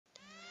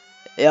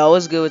Yeah,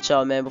 what's good with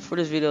y'all, man? Before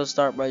this video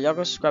start, bro, y'all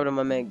go subscribe to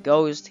my man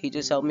Ghost. He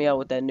just helped me out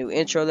with that new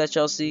intro that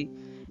y'all see.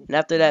 And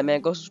after that, man,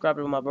 go subscribe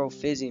to my bro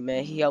Fizzy,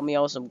 man. He helped me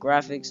out with some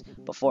graphics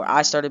before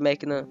I started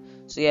making them.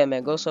 So yeah,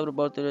 man, go sub to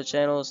both of their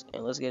channels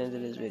and let's get into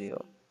this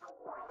video.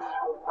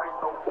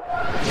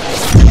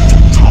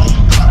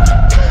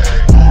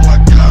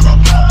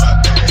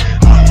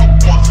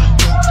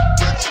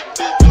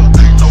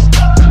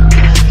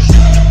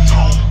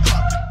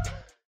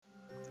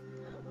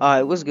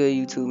 Alright, what's good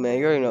YouTube, man?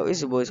 You already know, it's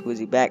your boy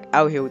Sqizzy back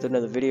out here with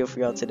another video for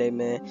y'all today,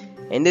 man.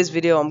 In this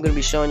video, I'm going to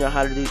be showing y'all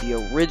how to do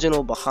the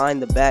original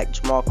behind the back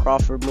Jamal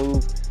Crawford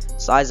move,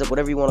 size up,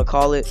 whatever you want to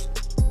call it.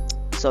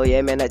 So yeah,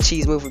 man, that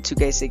cheese move from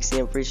 2K16,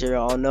 I'm pretty sure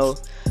y'all know.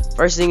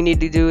 First thing you need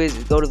to do is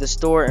go to the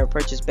store and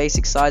purchase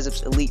basic size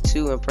ups Elite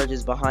 2 and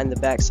purchase behind the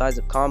back size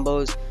up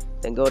combos.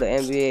 Then go to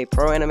NBA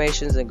Pro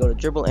animations and go to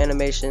dribble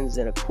animations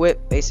and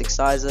equip basic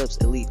size ups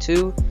Elite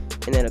 2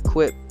 and then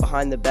equip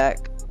behind the back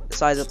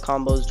size up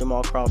combos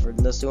Jamal Crawford,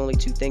 and that's the only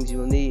two things you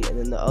will need. And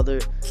then the other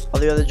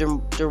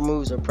dribble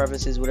moves or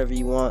preferences, whatever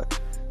you want,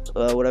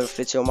 whatever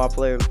fits your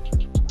MyPlayer.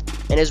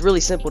 And it's really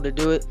simple to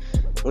do it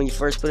when you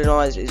first put it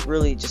on. It's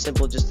really just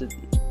simple, just to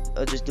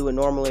just do it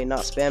normally and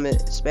not spam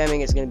it.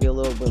 Spamming it's going to be a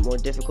little bit more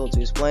difficult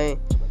to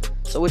explain.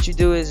 So what you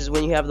do is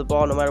when you have the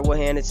ball, no matter what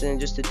hand it's in,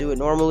 just to do it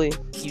normally,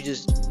 you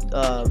just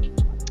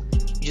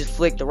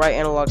flick the right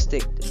analog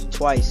stick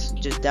twice,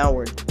 just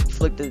downward.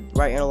 Flick the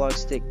right analog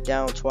stick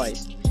down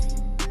twice.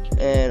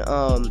 And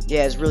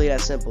yeah, it's really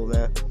that simple,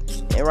 man.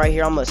 And right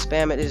here I'm gonna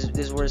spam it. This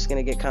is where it's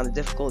gonna get kind of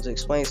difficult to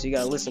explain, so you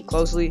gotta listen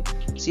closely.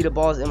 See, the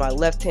ball is in my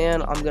left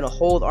hand. I'm gonna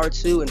hold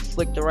R2 and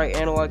flick the right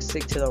analog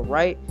stick to the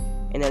right,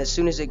 and then as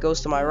soon as it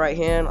goes to my right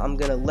hand, I'm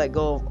gonna let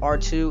go of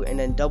R2 and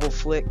then double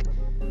flick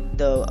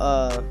the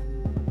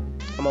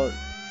I'm gonna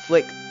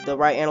flick the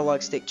right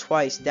analog stick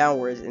twice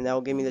downwards, and that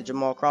will give me the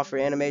Jamal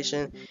Crawford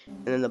animation.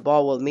 And then the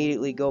ball will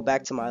immediately go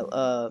back to my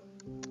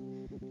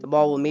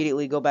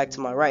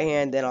right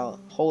hand. Then I'll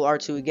hold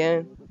R2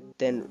 again,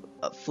 then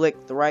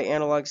flick the right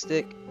analog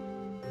stick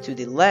to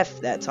the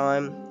left that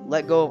time,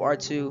 let go of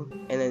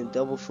R2, and then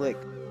double flick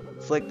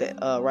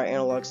the right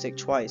analog stick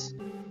twice.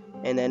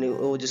 And then it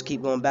will just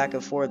keep going back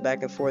and forth,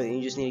 and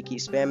you just need to keep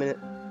spamming it.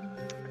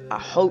 I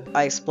hope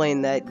I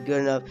explained that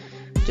good enough.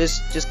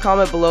 Just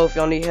comment below if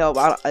y'all need help.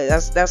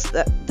 That's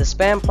the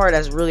spam part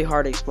that's really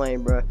hard to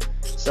explain, bro.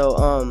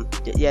 So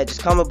yeah,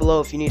 just comment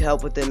below if you need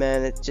help with it,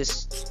 man. It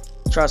just,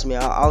 trust me,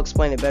 I'll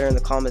explain it better in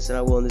the comments than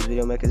I will in this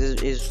video, man, because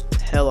it's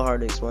hella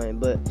hard to explain.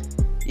 But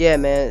yeah,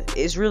 man,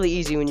 it's really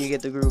easy when you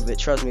get the groove of it.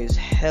 Trust me, it's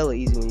hella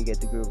easy when you get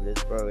the groove of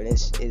this, bro. And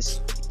it's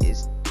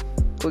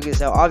quick as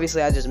hell.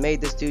 Obviously, I just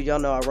made this dude. Y'all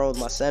know I run with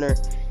my center.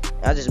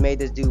 I just made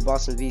this dude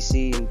Boston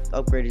VC and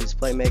upgraded his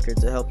playmaker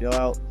to help y'all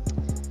out.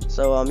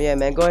 So yeah,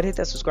 man, go ahead, hit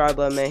that subscribe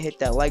button, man. Hit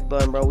that like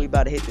button, bro. We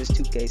about to hit this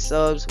 2K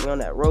subs. We on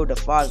that road to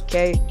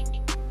 5K.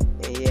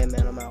 And yeah,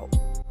 man, I'm out.